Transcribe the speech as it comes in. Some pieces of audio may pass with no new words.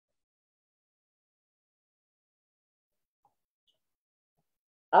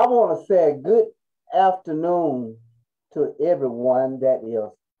I want to say good afternoon to everyone that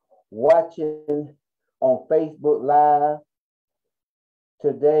is watching on Facebook Live.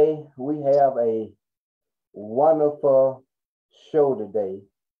 Today, we have a wonderful show today.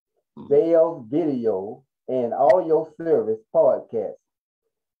 Bell's Video and Audio Service Podcast.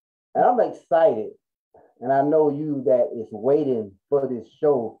 And I'm excited, and I know you that is waiting for this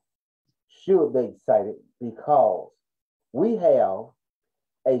show should be excited because we have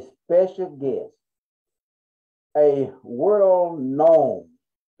a special guest, a world-known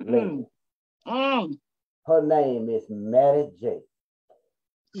lady. Her name is Mattie J.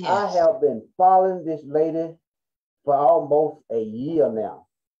 Yes. I have been following this lady for almost a year now.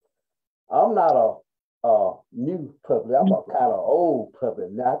 I'm not a new public. I'm a kind of old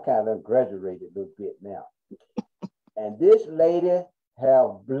public. Now I kind of graduated a little bit now. And this lady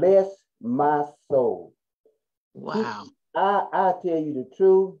have blessed my soul. Wow. I tell you the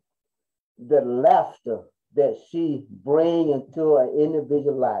truth, the laughter that she bring into an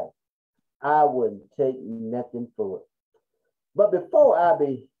individual life, I wouldn't take nothing for it. But before I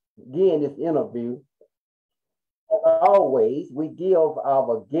begin this interview, as always, we give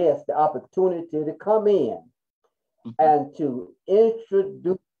our guests the opportunity to come in and to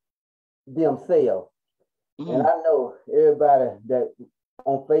introduce themselves. And I know everybody that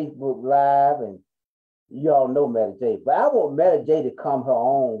on Facebook Live and y'all know Mattie J, but I want Mattie J to come her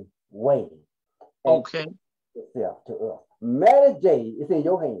own way. Okay. Herself to us. Mattie J, it's in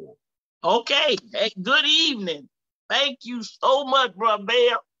your hands. Okay. Hey, good evening. Thank you so much, Brother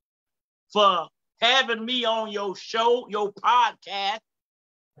Bell, for having me on your show, your podcast.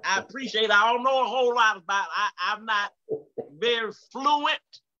 I appreciate it. I don't know a whole lot about it. I'm not very fluent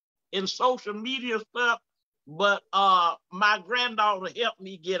in social media stuff, but my granddaughter helped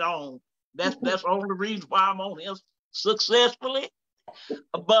me get on. That's the only reason why I'm on here successfully.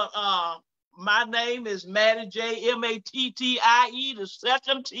 But my name is Mattie J, Mattie. The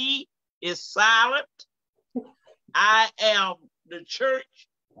second T is silent. I am the church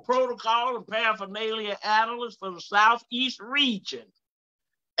protocol and paraphernalia analyst for the Southeast region.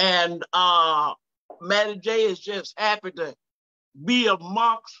 And Mattie J is just happy to be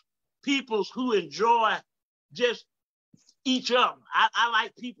amongst people who enjoy just each other. I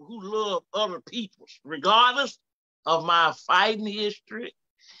like people who love other people, regardless of my fighting history.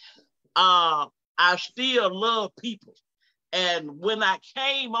 I still love people. And when I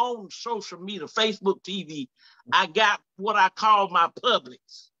came on social media, Facebook TV, I got what I call my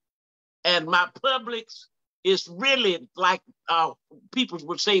publics. And my publics is really like people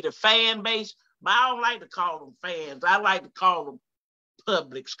would say the fan base, but I don't like to call them fans. I like to call them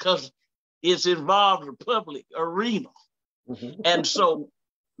publics because it's involved in the public arena. And so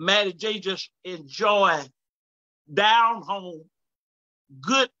Mattie J just enjoy down home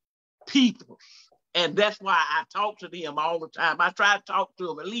good people. And that's why I talk to them all the time. I try to talk to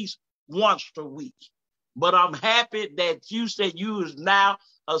them at least once a week. But I'm happy that you said you is now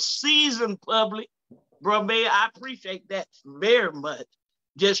a seasoned public. Bro, man, I appreciate that very much.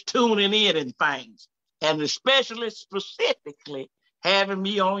 Just tuning in and things. And especially specifically having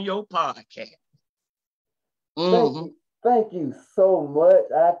me on your podcast. Thank you so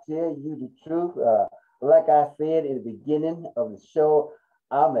much. I tell you the truth. Like I said in the beginning of the show,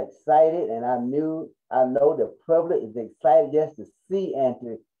 I'm excited, and I know the public is excited just to see and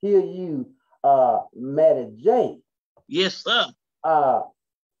to hear you, Mattie J. Yes, sir. I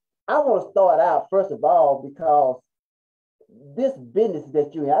want to start out first of all because this business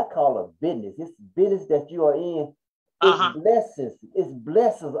that you're in, I call it business. This business that you are in, it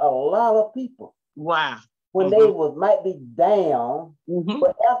blesses a lot of people. Wow. When they might be down,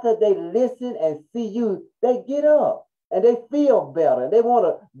 but after they listen and see you, they get up. And they feel better. They want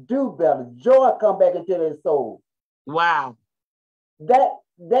to do better. Joy come back into their soul. Wow. That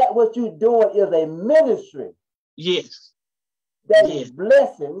what you're doing is a ministry. Yes. That is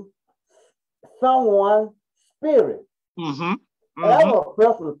blessing someone's spirit. And I want to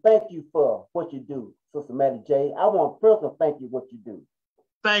personally thank you for what you do, Sister Mattie J. I want to personally thank you for what you do.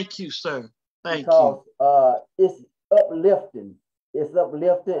 Thank you, sir. Thank you. Because it's uplifting. It's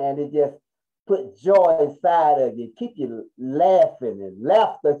uplifting, and it just put joy inside of you, keep you laughing, and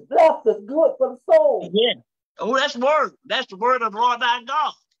laughter's good for the soul. Yeah. Oh, that's word. That's the word of the Lord thy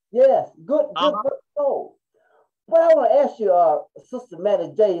God. Yes, good for the soul. But I want to ask you, Sister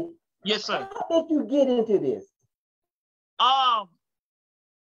Mattie J. Yes, sir. How did you get into this?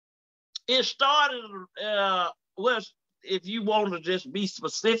 It started. If you want to just be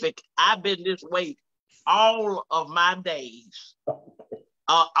specific, I've been this way all of my days.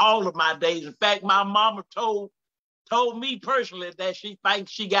 All of my days. In fact, my mama told told me personally that she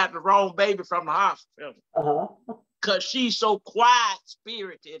thinks she got the wrong baby from the hospital. Because she's so quiet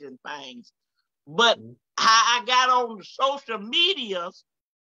spirited and things. But how I got on the social media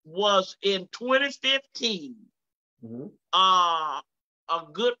was in 2015. A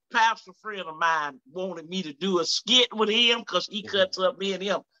good pastor friend of mine wanted me to do a skit with him because he cuts up, me and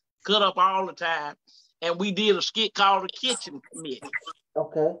him cut up all the time. And we did a skit called The Kitchen Committee.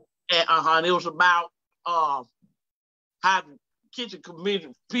 Okay. And it was about how the kitchen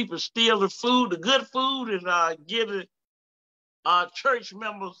committee people steal the food, the good food, and give it church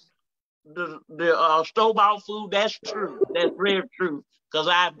members the store-bought food. That's true. That's very true because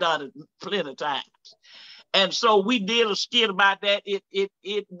I've done it plenty of times. And so we did a skit about that.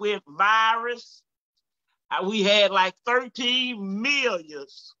 It went virus. We had like 13 million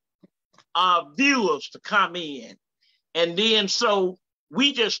viewers to come in. And then so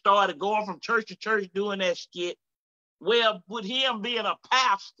we just started going from church to church doing that skit. Well, with him being a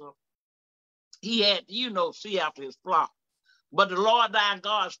pastor, he had to, see after his flock. But the Lord thy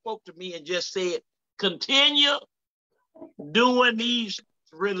God spoke to me and just said, continue doing these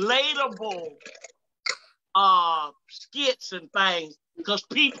relatable skits and things, because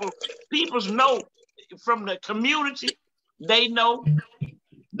people know from the community, they know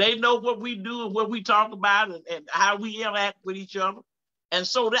what we do and what we talk about and how we interact with each other. And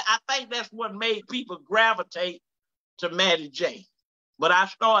so I think that's what made people gravitate to Mattie J. But I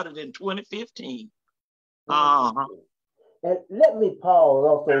started in 2015. And let me pause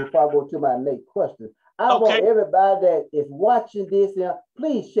also before I go to my next question. I want everybody that is watching this,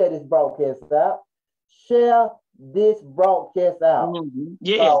 please share this broadcast out. Share this broadcast out.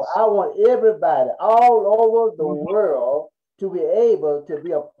 Yes. So I want everybody all over the world to be able to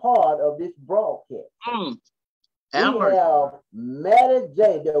be a part of this broadcast. We have Mattie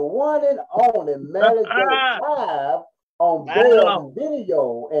J, the one and only Mattie J, live on Bell's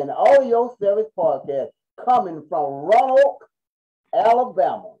Video and Audio Service Podcast, coming from Roanoke,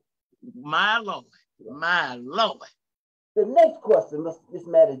 Alabama. My Lord. The next question, Miss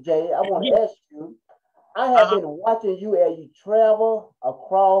Mattie J, I want to ask you, I have been watching you as you travel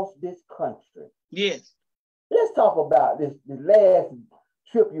across this country. Yes. Let's talk about this last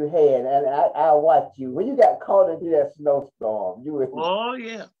trip you had, and I watched you. When you got caught into that snowstorm, oh,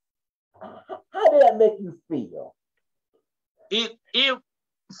 yeah. How did that make you feel? It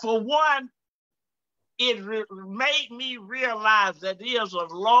for one, it made me realize that there's a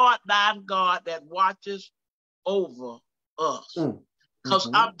Lord thy God that watches over us. Because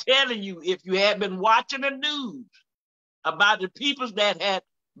I'm telling you, if you had been watching the news about the people that had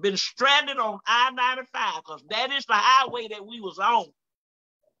been stranded on I-95, because that is the highway that we was on,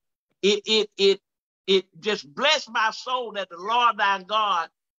 it just blessed my soul that the Lord thy God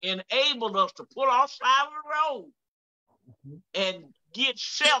enabled us to pull off side of the road and get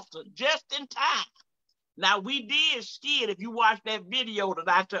shelter just in time. Now we did skid. If you watch that video that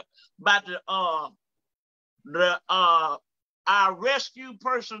I took about our rescue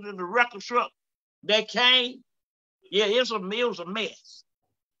person in the record truck that came, it was a mess.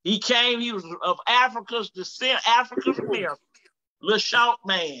 He came. He was of Africa's descent, Africa's American, little short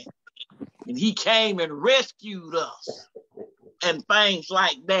man, and he came and rescued us and things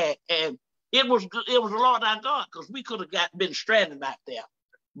like that. And it was the Lord our God, because we could have been stranded out there.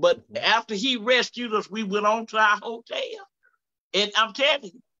 But after he rescued us, we went on to our hotel. And I'm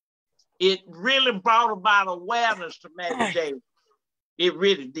telling you, it really brought about awareness to Mattie J. It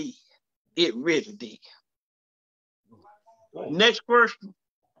really did. It really did. Next question.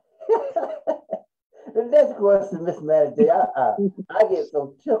 The next question, Miss Mattie J. I get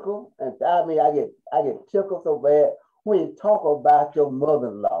so tickled, and I mean, I get tickled so bad when you talk about your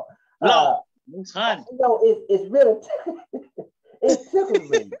mother-in-law. Honey. It's really it tickles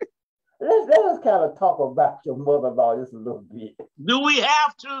me. Let's kind of talk about your mother-in-law just a little bit. Do we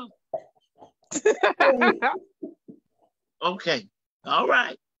have to? Okay. All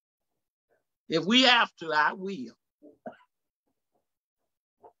right. If we have to, I will.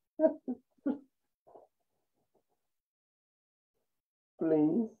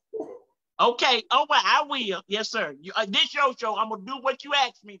 Please. Okay. Oh, well, I will. Yes, sir. This your show. I'm gonna do what you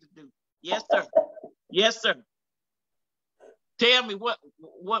asked me to do. Yes, sir. Yes, sir. Tell me what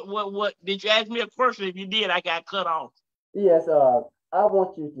did you ask me a question? If you did, I got cut off. Yes, I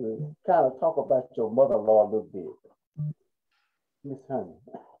want you to kind of talk about your mother-in-law a little bit. Miss Honey.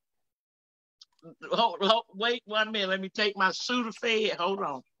 Wait 1 minute. Let me take my Sudafed. Hold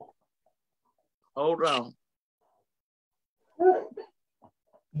on.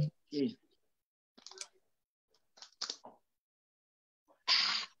 Yeah.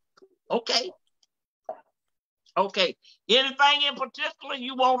 Okay. Okay. Anything in particular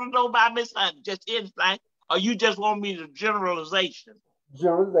you want to know about Miss Honey? Just anything? Or you just want me to generalization?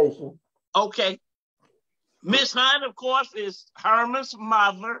 Generalization. Okay. Miss Honey, of course, is Herman's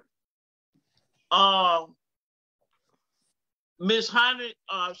mother. Miss Honey,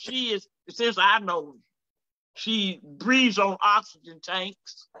 she is, since I know, she breathes on oxygen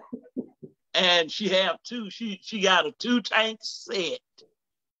tanks. And she have two, she got a 2-tank set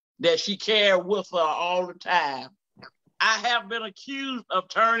that she carry with her all the time. I have been accused of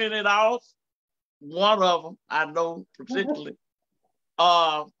turning it off. One of them, I know particularly,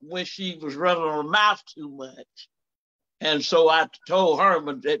 when she was running her mouth too much. And so I told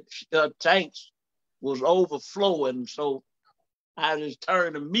Herman that her tanks was overflowing. So I just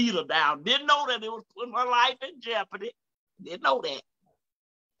turned the meter down. Didn't know that it was putting her life in jeopardy. Didn't know that.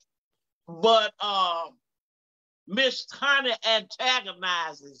 But Miss Honey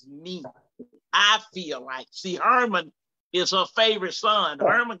antagonizes me. I feel like. See, Herman is her favorite son.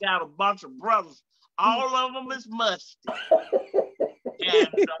 Herman got a bunch of brothers. All of them is musty. And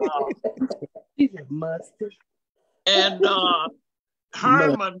he's musty. And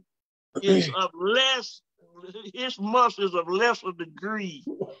Herman is of less, his must is of lesser degree.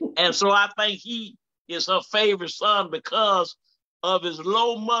 And so I think he is her favorite son because of his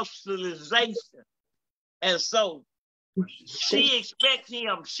low muscularization. And so she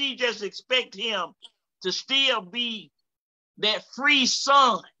just expects him to still be that free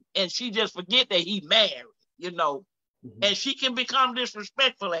son. And she just forget that he married, you know. Mm-hmm. And she can become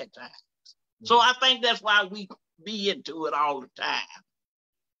disrespectful at times. Mm-hmm. So I think that's why we be into it all the time,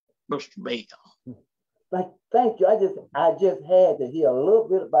 Mr. Bell. Thank you. I just had to hear a little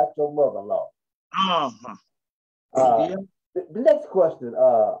bit about your mother-in-law. Yeah. The next question.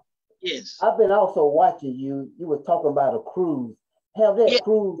 Yes. I've been also watching you. You were talking about a cruise. Have that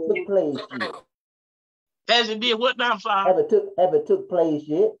cruise took place yet? Has it did what now, I'm sorry? Have it took place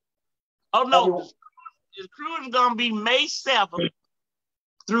yet? Oh no. The cruise is gonna be May 7th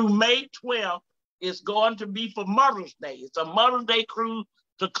through May 12th. It's going to be for Mother's Day. It's a Mother's Day cruise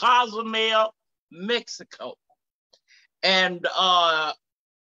to Cozumel, Mexico. And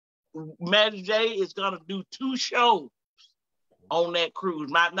Mattie J is gonna do 2 shows on that cruise.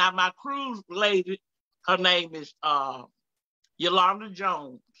 My cruise lady, her name is Yolanda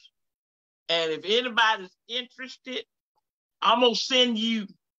Jones. And if anybody's interested, I'm gonna send you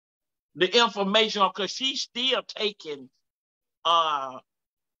the information because she's still taking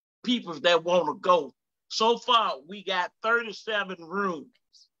people that want to go. So far, we got 37 rooms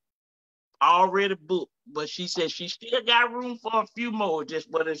already booked, but she said she still got room for a few more. Just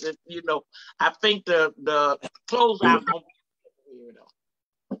what is it? You know, I think the closeout gonna be here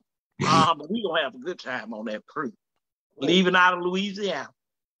though. But we gonna have a good time on that cruise, leaving out of Louisiana.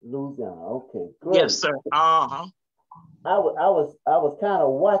 Louisiana, okay, great. Yes, sir. I was kind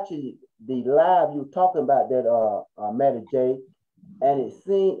of watching the live you talking about that Mattie J, and it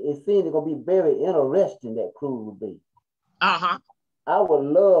seemed it's gonna be very interesting. That cruise would be. I would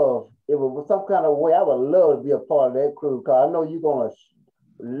love if it was some kind of way. I would love to be a part of that cruise because I know you're gonna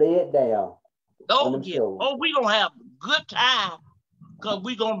lay it down. Oh yeah. Shows. Oh, we gonna have a good time because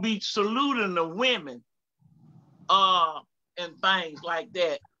we gonna be saluting the women, and things like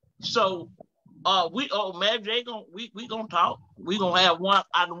that. So Mattie J we gonna talk. We gonna have one.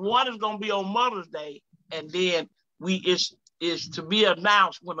 And one is gonna be on Mother's Day, and then it's to be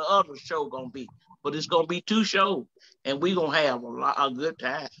announced when the other show gonna be. But it's gonna be 2 shows, and we gonna have a good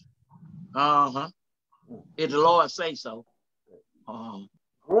time. If the Lord say so.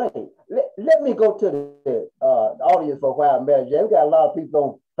 Great. Let me go to the audience for a while, Mattie J. We got a lot of people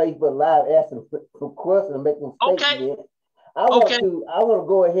on Facebook Live asking some questions and making statements. Okay. I want to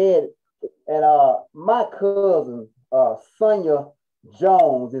go ahead and my cousin Sonia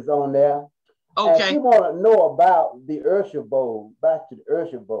Jones is on there. Okay. And she want to know about the Ursha Bowl, back to the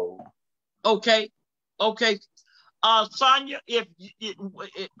Ursha Bowl. Okay. Sonia, if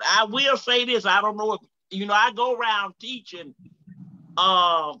I will say this, I don't know if I go around teaching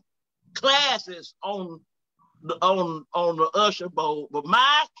classes on the Ursha Bowl, but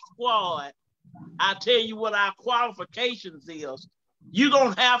my squad, I tell you what our qualifications is. You're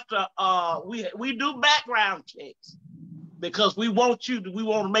gonna have to we do background checks because we want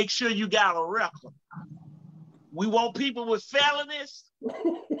to make sure you got a record. We want people with felonies,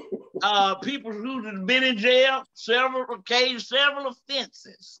 people who've been in jail several occasions, several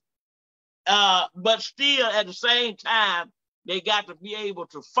offenses. But still at the same time, they got to be able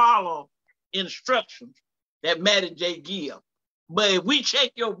to follow instructions that Mattie J give. But if we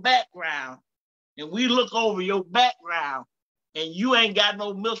check your background and we look over your background and you ain't got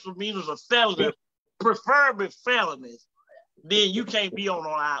no misdemeanors or felonies, preferably felonies, then you can't be on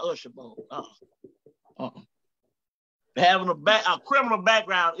our usher board. Having a criminal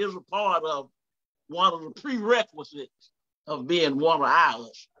background is a part of one of the prerequisites of being one of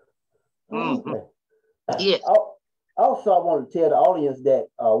ours. Mm-hmm. Yes. Also, I want to tell the audience that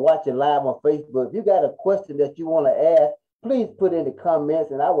watching live on Facebook, if you got a question that you want to ask, please put in the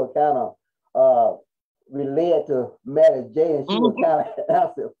comments, and I will kind of relay it to Mattie J, and she will kind of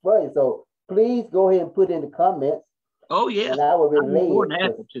answer it for you. So please go ahead and put in the comments. Oh yeah, and I will relay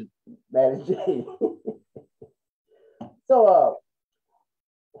it to Mattie J. So,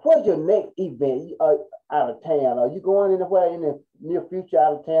 what's your next event out of town? Are you going anywhere in the near future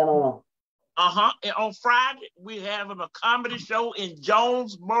out of town on? And on Friday, we're having a comedy show in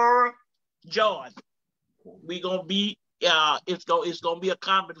Jonesboro, Georgia. We're gonna be it's gonna be a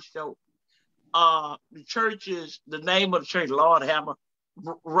comedy show. The church is the name of the church, Lord have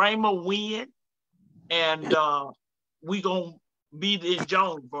Rhema Win, and we gonna be in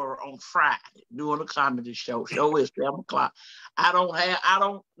Jonesboro on Friday doing a comedy show. Show is 7:00. I don't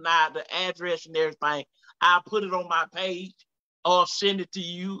know the address and everything. I'll put it on my page or send it to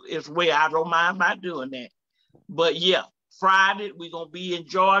you as well. I don't mind by doing that. But yeah, Friday we're gonna be in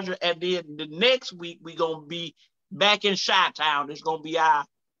Georgia, and then the next week we're gonna be back in Chi-Town. It's gonna be our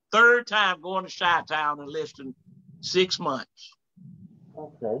third time going to Chi-Town in less than 6 months.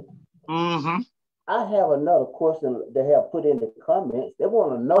 Okay. Mm-hmm. I have another question they have put in the comments. They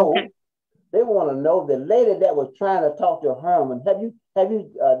want to know. Okay. They want to know the lady that was trying to talk to Herman. Have you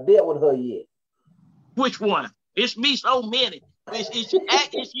dealt with her yet? Which one? It's me so many. Is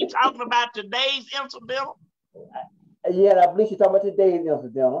she talking about today's incidental? Yeah, I believe she's talking about today's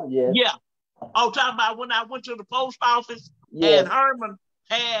incidental. Yes. Yeah. Oh, talking about when I went to the post office yes. and Herman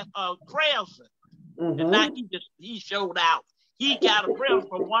had a present, and now he showed out. He got a present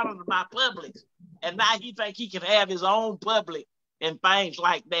from one of my publics, and now he think he can have his own public and things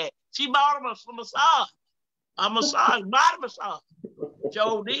like that. She bought him a massage, body massage.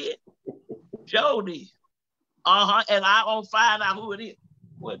 Joe did. And I gonna find out who it is.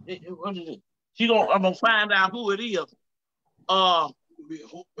 What is it? I'm gonna find out who it is.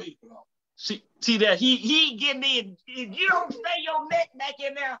 See that he getting in. If you don't stay your neck back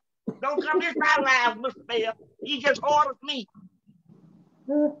in there, don't come this my live, Mr. Bell. He just ordered me.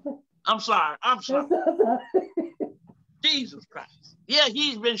 I'm sorry. Jesus Christ. Yeah,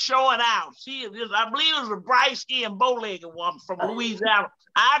 he's been showing out. I believe it was a bright-skinned, bow-legged woman from Louisiana.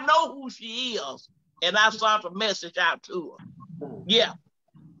 I know who she is, and I sent a message out to her. Yeah.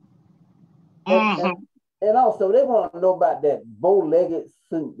 And also, they want to know about that bow-legged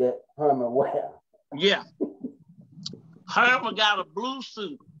suit that Herman wears. Yeah. Herman got a blue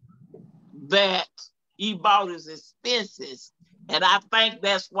suit that he bought his expenses, and I think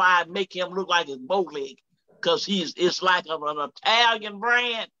that's why it make him look like his bow-legged, because it's like an Italian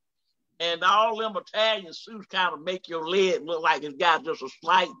brand, and all them Italian suits kind of make your leg look like it's got just a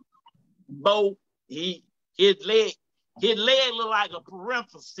slight bow. His leg look like a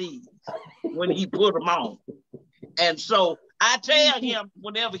parenthesis when he put them on. And so I tell him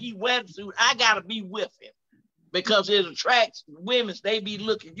whenever he wears a suit, I gotta be with him because it attracts women. They be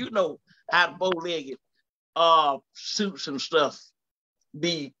looking, how the bow-legged suits and stuff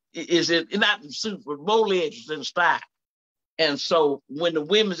be. Is it not the suit, but bow-legged in style. And so when the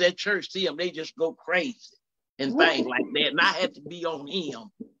women's at church see him, they just go crazy and things like that. And I had to be on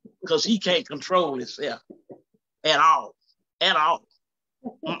him because he can't control himself at all.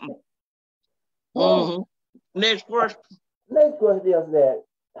 Next question. Next question is that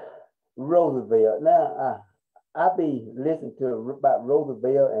Roosevelt. Now, I be listening to about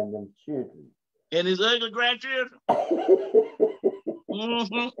Roosevelt and them children. And his ugly grandchildren.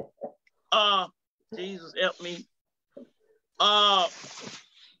 Jesus help me.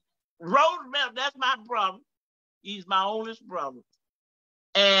 Roosevelt, that's my brother. He's my oldest brother.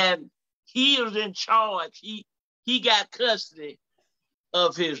 And he is in charge. He got custody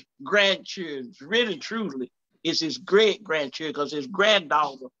of his grandchildren. Really, truly, it's his great-grandchildren, because his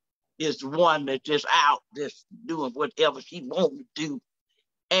granddaughter is the one that's just out, just doing whatever she wants to do.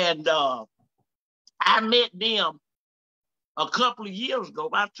 And I met them a couple of years ago,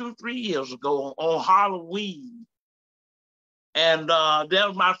 about 2-3 years ago, on Halloween. And that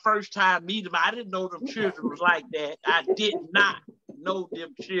was my first time meeting them. I didn't know them children was like that. I did not know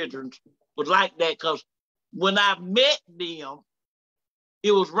them children was like that, because when I met them,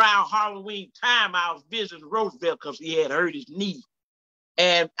 it was around Halloween time. I was visiting Roosevelt because he had hurt his knee.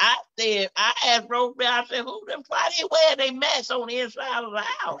 And I asked Roosevelt, I said, why they wear their masks on the inside of the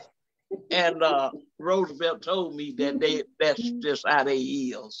house? And Roosevelt told me that that's just how they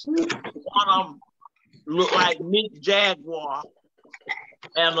is. One of them look like Mick Jaguar,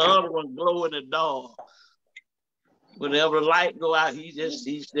 and the other one glow in the dark. Whenever the light go out, he's just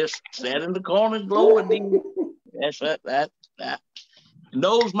sat in the corner glowing. That's that.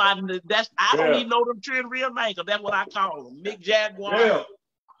 Knows I don't even know them children real name, because that's what I call them. Mick Jaguar,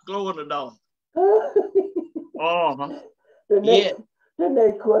 glow in the dark. Yeah. The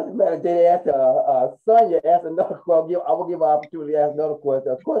next question, man, they asked Sonia asked another question. I will give her an opportunity to ask another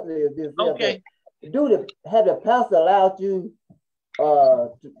question. The question is this: okay. Have the pastor allowed you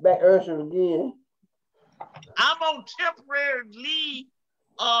back Ursula again? I'm on temporary leave.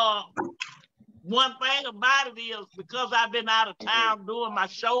 One thing about it is, because I've been out of town doing my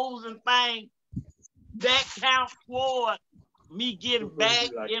shows and things, that counts toward me getting back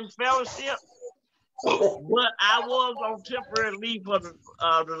in fellowship. But I was on temporary leave for the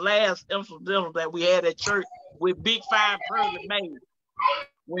last incidental that we had at church with Big Five Pearly May,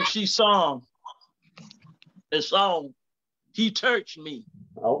 when she sung the song, He Touched Me.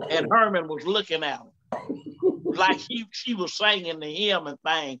 Okay. And Herman was looking at her like she was singing to him and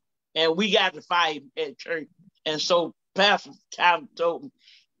thing. And we got to fight at church. And so Pastor kind of told me,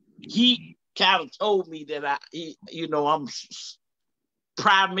 he kind of told me that I'm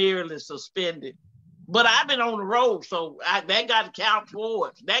primarily suspended. But I've been on the road, so that got to count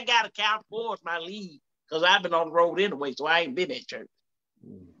towards. That got to count towards my leave, because I've been on the road anyway, so I ain't been at church.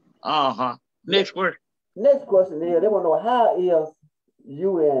 Next question. Next question is, they want to know, how is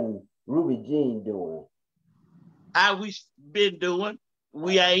you and Ruby Jean doing? How we been doing?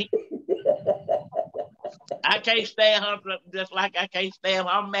 We ain't. I can't stand her, just like I can't stand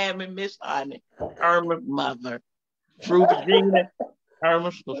her mammy, Miss Honey, Herman's mother, Ruby Jean,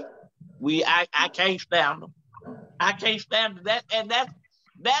 Herman's sister. I can't stand them. I can't stand that, and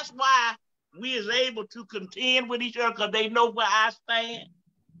that's why we is able to contend with each other, because they know where I stand.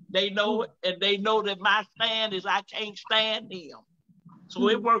 They know it, and they know that my stand is I can't stand them. So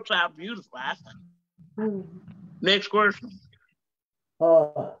it works out beautiful, I think. Next question.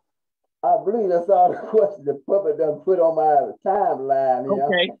 I believe that's all the questions the puppet done put on my timeline.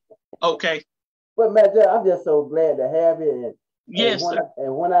 Okay. But Matt, I'm just so glad to have you. And, yes.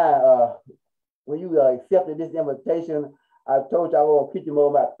 When you accepted this invitation, I told you I was gonna keep you more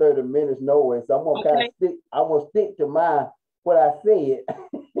about 30 minutes, no way. So I'm gonna kind of stick. I'm gonna stick to what I said.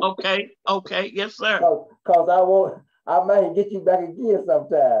 Okay. Yes, sir. Because I might get you back again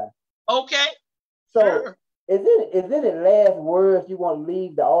sometime. Okay. So sure. Is it any last words you want to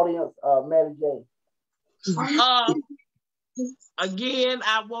leave the audience, Mattie J? Again,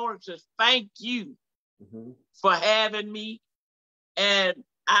 I wanted to thank you for having me, and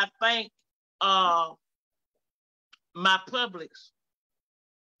I thank my publics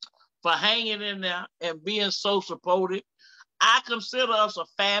for hanging in there and being so supportive. I consider us a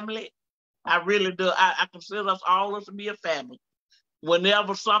family. I really do. I consider us all to be a family.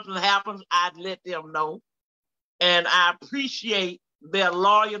 Whenever something happens, I'd let them know. And I appreciate their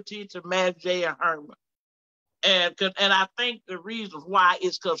loyalty to Mattie J and Herman. And I think the reason why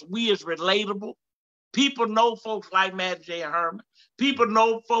is because we is relatable. People know folks like Mattie J and Herman. People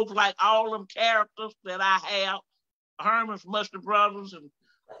know folks like all them characters that I have, Herman's Mustard Brothers and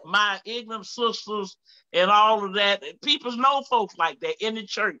my ignorant sisters and all of that. People know folks like that in the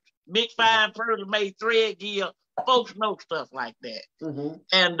church. Big Five Pearly made Thread Gear. Folks know stuff like that.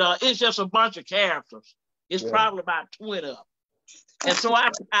 And it's just a bunch of characters. It's probably about 20 of them. And so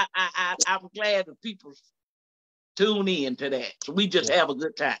I'm glad that people tune in to that. So we just have a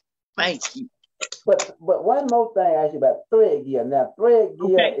good time. Thank you. But one more thing I ask you about Thread Gear. Now, Thread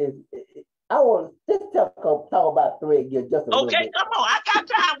Gear is, I want to just talk about Thread Gear just a little bit. Okay, come on. I got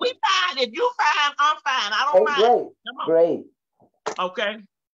time. We fine. If you fine, I'm fine. I don't mind. Great. Okay.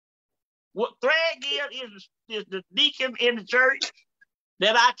 What Thread Gear is the deacon in the church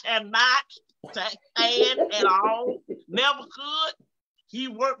that I cannot stand at all. Never could. He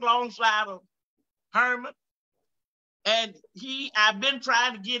worked alongside of Herman. And I've been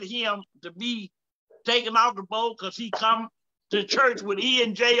trying to get him to be taken off the boat, because he come to church with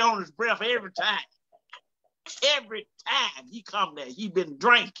E&J on his breath every time. Every time he come there, he been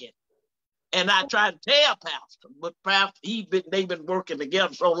drinking. And I tried to tell Pastor, but Pastor, they've been working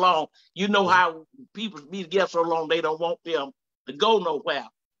together so long. You know how people be together so long, they don't want them to go nowhere.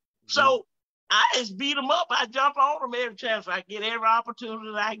 So I just beat them up. I jump on them every chance I get, every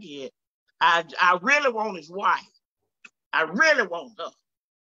opportunity I get. I really want his wife. I really want her.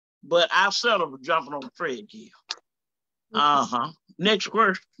 But I settle for jumping on the Thread Gear. Next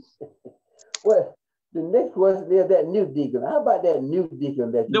question. Well, the next question is that new deacon. How about that new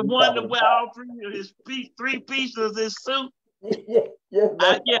deacon that you the one that wear all three of his three pieces of his suit? Yes,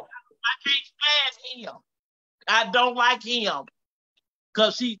 I can't stand him. I don't like him.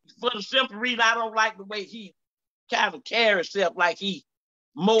 Because for the simple reason, I don't like the way he kind of carries himself like he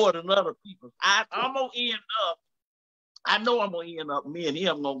more than other people. I'm going to end up, I know I'm going to end up, me and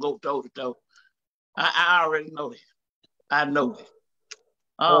him going to go toe to toe. I already know that. I know that.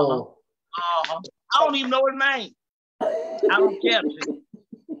 Oh. I don't even know his name. I don't care.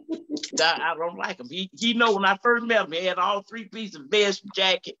 I don't like him. He know when I first met him, he had all 3 pieces of vest,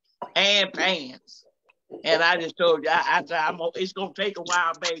 jacket, and pants. And I just told you, I said, it's going to take a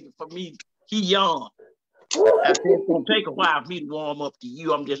while, baby, for me. He young. I said, it's going to take a while for me to warm up to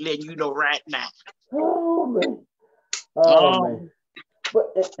you. I'm just letting you know right now. Oh, man. Oh, man.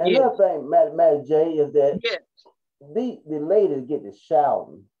 But another thing, Mattie J, is that the ladies get to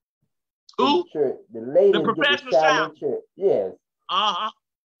shouting. Who? Church. The ladies the get to shouting in church. Yes. Uh-huh.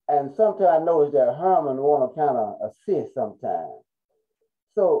 And sometimes I notice that Herman want to kind of assist sometimes.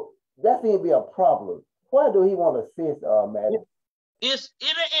 So that seems to be a problem. Why do he want to assist, Mattie?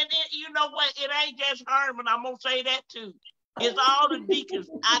 You know what? It ain't just Herman. I'm gonna say that too. It's all the deacons.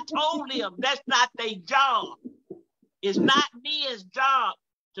 I told them that's not their job. It's not men's job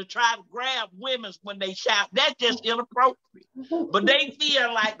to try to grab women when they shout. That's just inappropriate. But they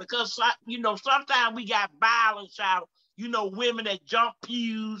feel like because sometimes we got violence out. Women that jump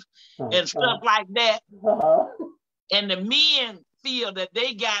pews and stuff like that. And the men feel that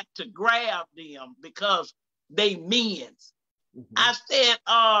they got to grab them because they men's. I said,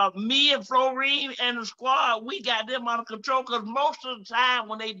 me and Florine and the squad, we got them under control because most of the time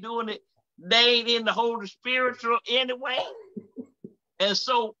when they doing it, they ain't in the Holy Spiritual anyway. And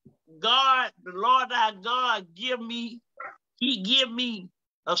so God, the Lord our God, he give me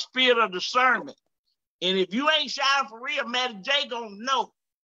a spirit of discernment. And if you ain't shouting for real, Mattie J gonna know.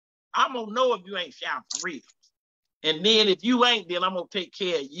 I'm gonna know if you ain't shouting for real. And then if you ain't, then I'm gonna take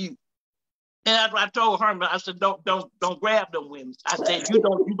care of you. And that's what I told Herman. I said, don't grab them women. I said, you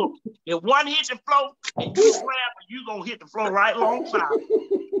don't. If one hit the floor and you grab her, you gonna hit the floor right alongside.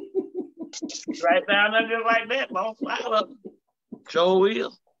 Right down there just like that, alongside of them. Sure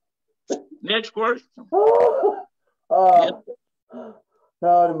will. Next question. No,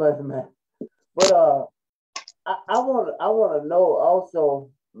 man. But I want to know also,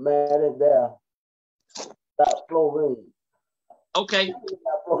 Mattie, there about Florine. Okay.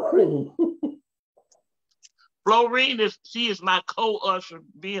 Florine she is my co-usher,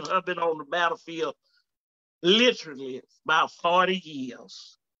 been on the battlefield literally about 40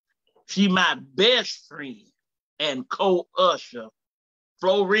 years. She my best friend and co-usher.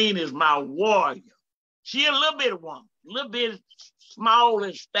 Florine is my warrior. She a little bit of woman, a little bit small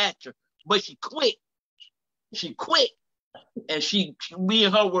in stature, but she quick. She quick. And me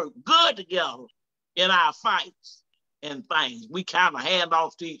and her work good together in our fights and things. We kind of hand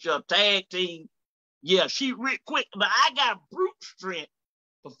off to each other, tag team. Yeah, she quick. But I got brute strength,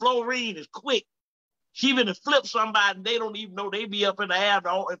 but Florine is quick. She been to flip somebody, they don't even know. They be up in the air,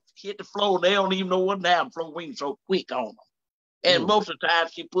 hit the floor, they don't even know what happened. Florine so quick on them. And most of the time,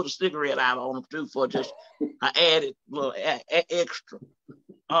 she put a cigarette out on them, too, for just an added little extra.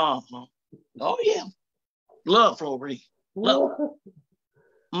 Uh-huh. Oh, yeah. Love Florine. Love her.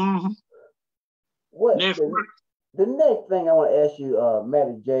 Mm-hmm. The next thing I want to ask you,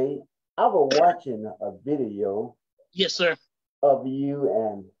 Mattie J, I was watching a video. Yes, sir. Of you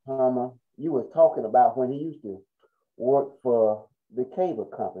and Herman. You was talking about when he used to work for the cable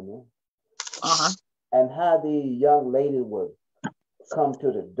company. Uh-huh. And how the young lady would come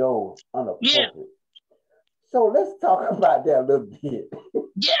to the door unappropriate. Yeah. So let's talk about that a little bit.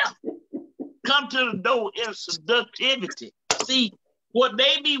 Yeah. Come to the door in seductivity. See, what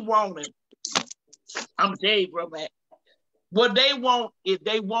they be wanting, I'm telling you, bro, man, what they want is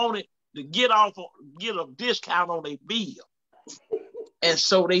they wanted to get a discount on their bill. And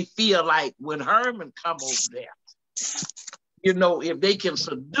so they feel like when Herman come over there, if they can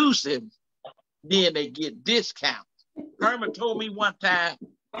seduce him, then they get discount. Herman told me one time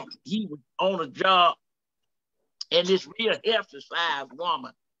he was on a job and this real hefty-sized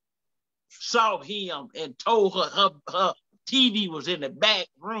woman saw him and told her TV was in the back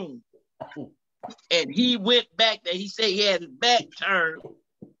room. And he went back there. He said he had his back turned.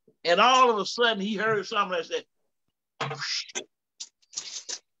 And all of a sudden he heard something that said,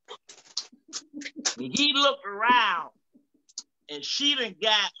 and he looked around and she done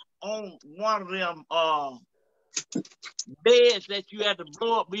got on one of them beds that you had to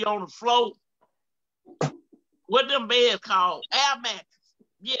blow up, be on the floor. What them beds called? Air mattress.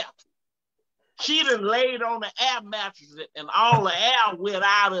 Yeah. She done laid on the air mattress and all the air went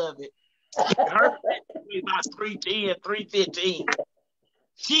out of it. Her about 310, 315.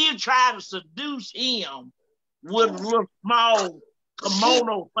 she tried to seduce him with a little small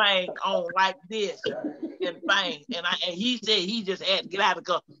kimono thing on like this and thing. And he said he just had to get out of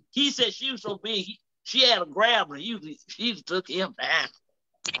the car. He said she was so big, she had to grab her. She took him down,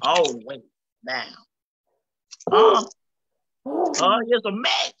 all the way down. It's a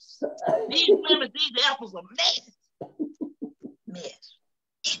mess. These women, these apples are mess.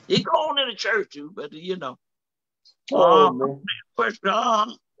 He going to the church too, but you know. Man.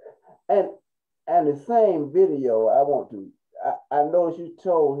 And the same video, I noticed you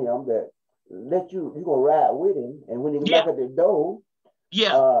told him that you're gonna ride with him, and when you knock at the door,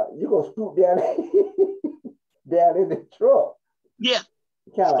 you're gonna scoot down down in the truck. Yeah.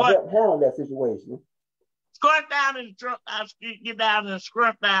 Kind of help handle that situation. Squirt down in the truck, I get down and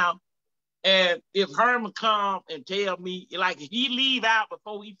squirt down. And if Herman come and tell me, like if he leave out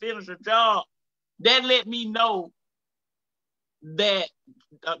before he finish the job, that let me know that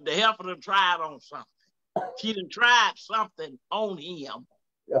the helper done tried on something. She done tried something on him.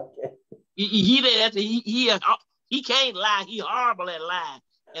 Okay. He can't lie. He horrible at lying.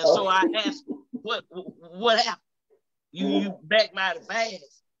 And so I asked, what happened? You back mighty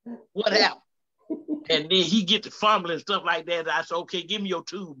fast. What happened? And then he get to fumbling and stuff like that. I said, okay, give me your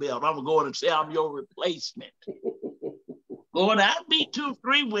tool belt. I'm going to say I'm your replacement. Going, I beat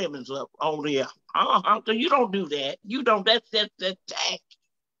 2-3 women's up on there. So you don't do that. You don't. That's tack. Tack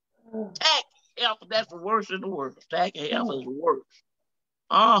help. That's the worst in the world. Tack help is the worst.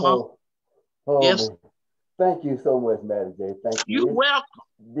 Yes. Man. Thank you so much, Mattie J. Thank you. You're welcome.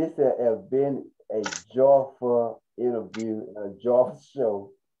 This has been a joyful interview, a joyful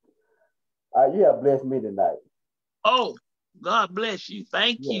show. You have blessed me tonight. Oh, God bless you.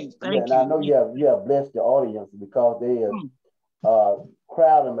 Thank you. Thank you. And I know you have blessed the audience because they are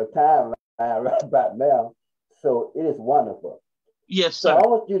crowding the timeline right about now. So it is wonderful. Yes, sir. So I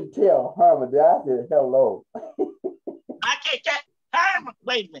want you to tell Herman that I said hello. I can't. Herman,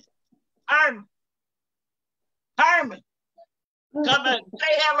 wait a minute. Herman. Come and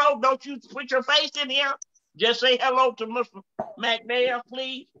say hello. Don't you put your face in here. Just say hello to Mr. Mack there,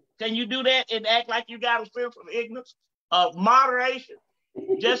 please. Can you do that and act like you got a sense of ignorance, of moderation?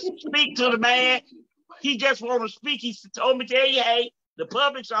 Just speak to the man. He just want to speak. He told me to tell you, hey, the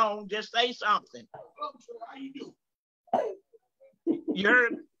public's on. Just say something. How you do? You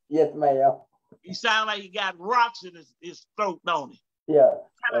heard? Yes, ma'am. He sound like he got rocks in his throat, don't he? Yeah.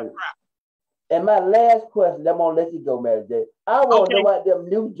 And my last question, I'm gonna let you go, Mattie J. I want to know about them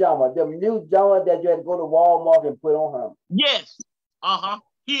new jumpers that you had to go to Walmart and put on him. Yes.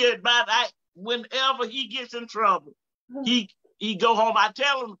 Whenever he gets in trouble, he go home. I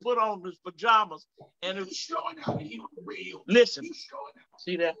tell him to put on his pajamas, and it's showing out. He real. Listen,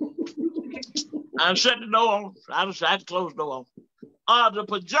 see that? I'm shutting the door on. I had to close the door on. The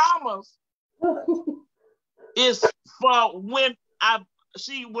pajamas is for when I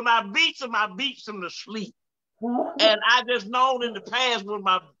beat him to sleep. And I just known in the past with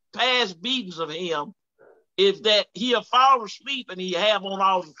my past beatings of him is that he'll fall asleep and he have on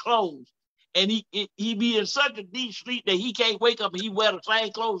all the clothes. And he be in such a deep sleep that he can't wake up and he wear the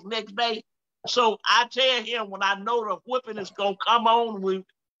same clothes next day. So I tell him when I know the whipping is going to come on with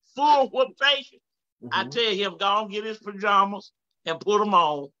full whippation, I tell him, go on, get his pajamas and put them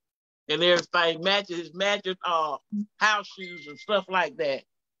on. And everything matches house shoes and stuff like that.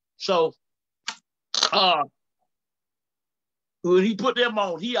 So when he put them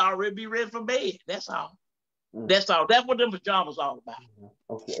on, he already be ready for bed. That's all. That's all. That's what them pajamas all about.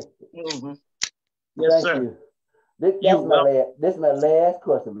 Okay. Yes, Thank sir. you. This is my last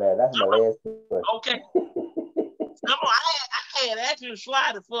question, man. That's my last question. Okay. Come on, I had actually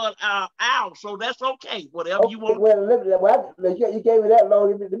slided for an hour, so that's okay. Whatever you want. Well, you gave me that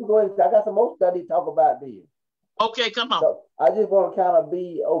long. Let me go ahead. I got some more stuff to talk about then. Okay, come on. So I just want to kind of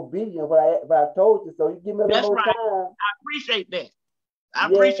be obedient what I told you. So you give me a little more time. I appreciate that. I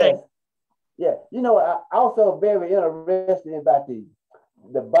appreciate it. Yeah. You know, I also very interested about the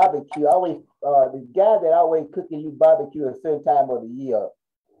barbecue. The guy that always cooking you barbecue at a certain time of the year.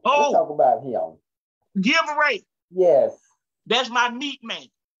 Let's talk about him. Giveaway. Yes. That's my meat man.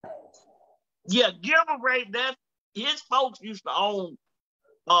 Yeah, Giveaway, that's his folks used to own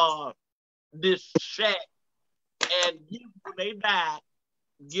this shack. And when they died,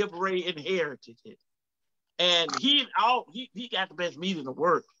 Giveaway inherited it. And he got the best meat in the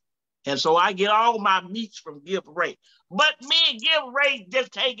world. And so I get all my meats from Giveaway. But me and Giveaway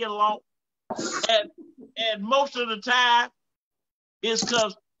just can't get along. And most of the time, it's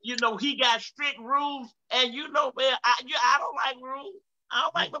because, he got strict rules. And man, I don't like rules. I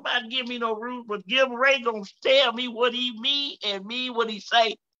don't like nobody give me no rules, but Gilbert Ray gonna tell me what he mean and mean what he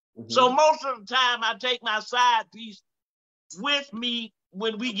say. So most of the time, I take my side piece with me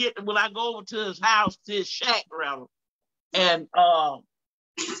when I go over to his house, to his shack rather, and I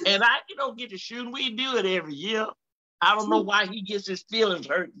get to shoot. We do it every year. I don't know why he gets his feelings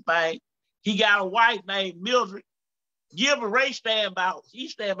hurt and thing. He got a wife named Mildred. Gilbert Ray stand about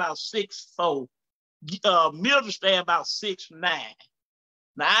 6'4". Mildred stand about 6'9".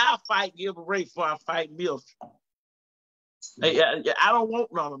 Now I fight Gilbert Ray before I fight Mildred. I don't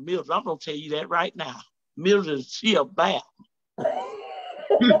want none of Mildred. I'm gonna tell you that right now. Mildred, she a bad.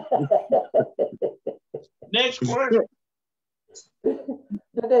 Next question.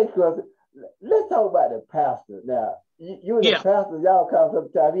 The next question. Let's talk about the pastor now. You and the Yeah. pastor, y'all come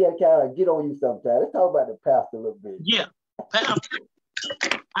sometimes. He had to kind of get on you sometimes. Let's talk about the pastor a little bit. Yeah, pastor.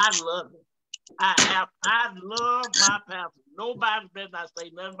 I love it. I love my pastor. Nobody better not say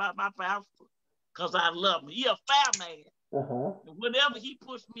nothing about my pastor because I love him. He a fair man. Whenever he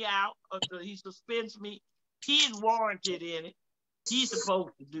puts me out or he suspends me, he's warranted in it. He's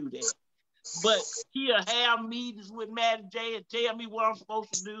supposed to do that. But he'll have meetings with Mattie J and tell me what I'm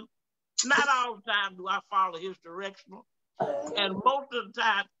supposed to do. Not all the time do I follow his directional. And most of the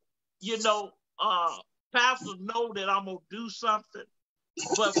time, pastors know that I'm going to do something.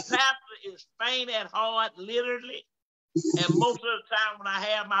 But pastor is faint at heart, literally. And most of the time when I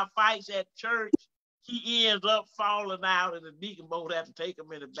have my fights at church, he ends up falling out and the deacon both have to take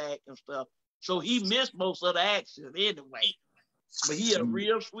him in the back and stuff. So he missed most of the action anyway. But he a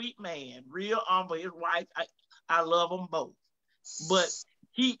real sweet man, real humble. His wife, I love them both. But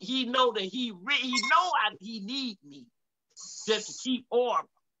he know that he need me just to keep order.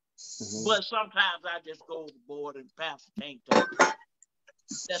 But sometimes I just go overboard and pastor can't take it.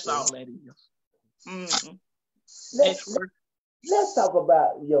 That's all that is. Let's talk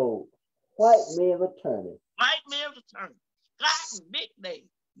about your white man's attorney. White man's attorney. Scott and Big Dave.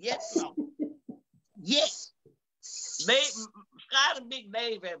 Yes, Lord. Yes. Scott and Big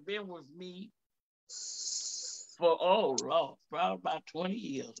Dave have been with me for, Lord, probably about 20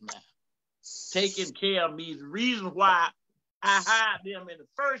 years now. Taking care of me. The reason why I hired them in the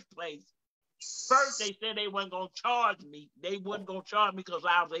first place, first they said they weren't going to charge me. They wasn't going to charge me because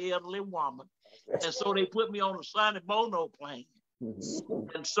I was an elderly woman. And so they put me on the Sonny Bono plan.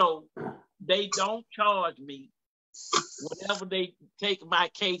 And so they don't charge me whenever they take my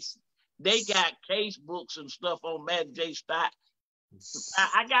case. They got case books and stuff on Mattie J. Stott.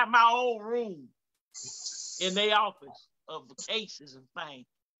 I got my own room in their office of the cases and things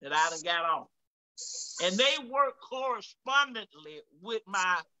that I done got on. And they work correspondently with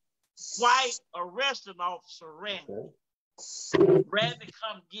my white arresting officer, Randy. Randy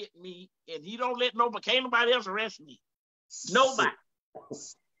come get me, and he don't let can't nobody else arrest me. Nobody.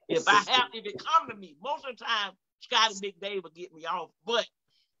 If it come to me, most of the time, Scotty Big Dave will get me off. But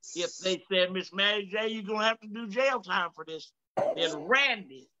if they said, Miss Mattie J, you're going to have to do jail time for this, then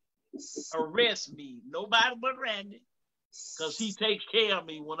Randy arrest me. Nobody but Randy. Because he takes care of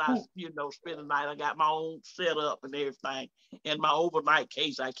me when I, spend the night. I got my own setup and everything. And my overnight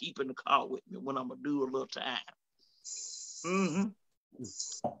case I keep in the car with me when I'm going to do a little time.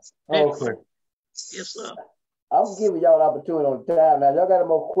 Okay. Yes, sir. I'm giving y'all an opportunity on the time. Now, y'all got any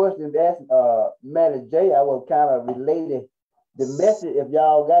more questions to ask Mattie J? I will kind of relate the message if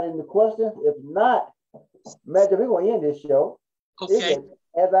y'all got any questions. If not, Mattie, we're going to end this show. Okay.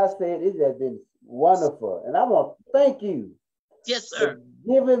 As I said, it has been wonderful. And I want to thank you. Yes, sir. For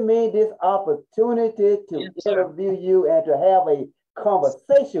giving me this opportunity to interview you and to have a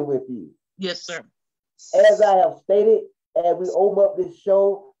conversation with you. Yes, sir. As I have stated, as we open up this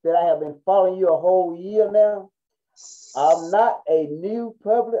show, that I have been following you a whole year now. I'm not a new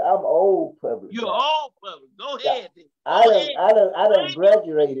public, I'm old public. You're old public. Go ahead. I done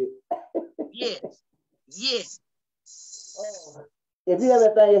graduated. Yes. If you have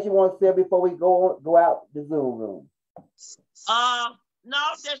anything else you want to say before we go out the Zoom room. No,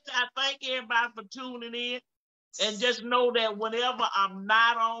 just I thank everybody for tuning in. And just know that whenever I'm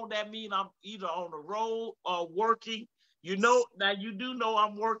not on, that means I'm either on the road or working. Now you do know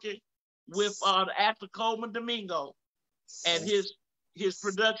I'm working with the actor Coleman Domingo and his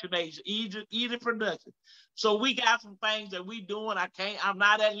production agent, Egypt Production. So we got some things that we doing. I'm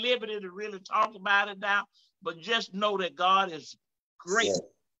not at liberty to really talk about it now, but just know that God is great. Yes.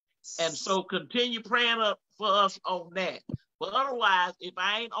 And so continue praying up for us on that. But otherwise, if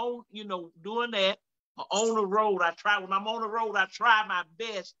I ain't on, doing that, or on the road, when I'm on the road, I try my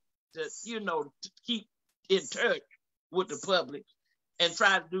best to, to keep in touch with the public and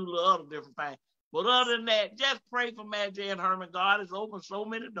try to do the other different things. But other than that, just pray for Mattie and Herman. God has opened so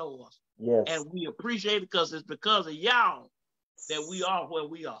many doors. Yes. And we appreciate it because it's because of y'all that we are where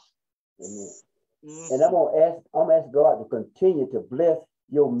we are. Amen. Mm-hmm. And I'm gonna ask God to continue to bless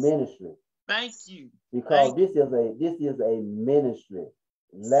your ministry. Thank you. Because this is a ministry.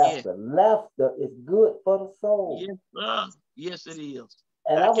 Laughter. Yes. Laughter is good for the soul. Yes, sir. Yes, it is.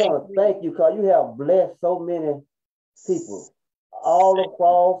 And I want to thank you because you have blessed so many people all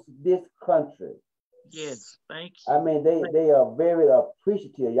across this country. Yes, thank you. I mean, they are very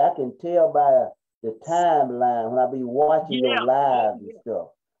appreciative. I can tell by the timeline when I be watching your lives and stuff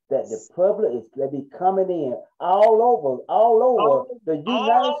that the public is they be coming in all over the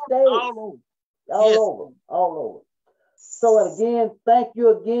United States, all over. So again, thank you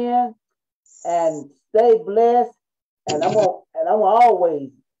again, and stay blessed. And I'm gonna always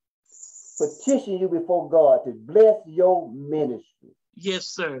petition you before God to bless your ministry. Yes,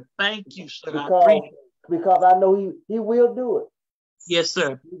 sir. Thank you, sir. Because I know he will do it. Yes,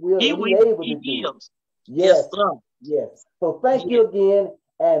 sir. He will. He's able to do it. Yes, sir. Yes. So thank you again,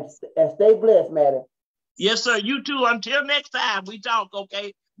 and stay blessed, Mattie. Yes, sir. You too. Until next time we talk,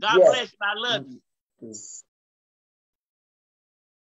 okay? God bless you. I love you.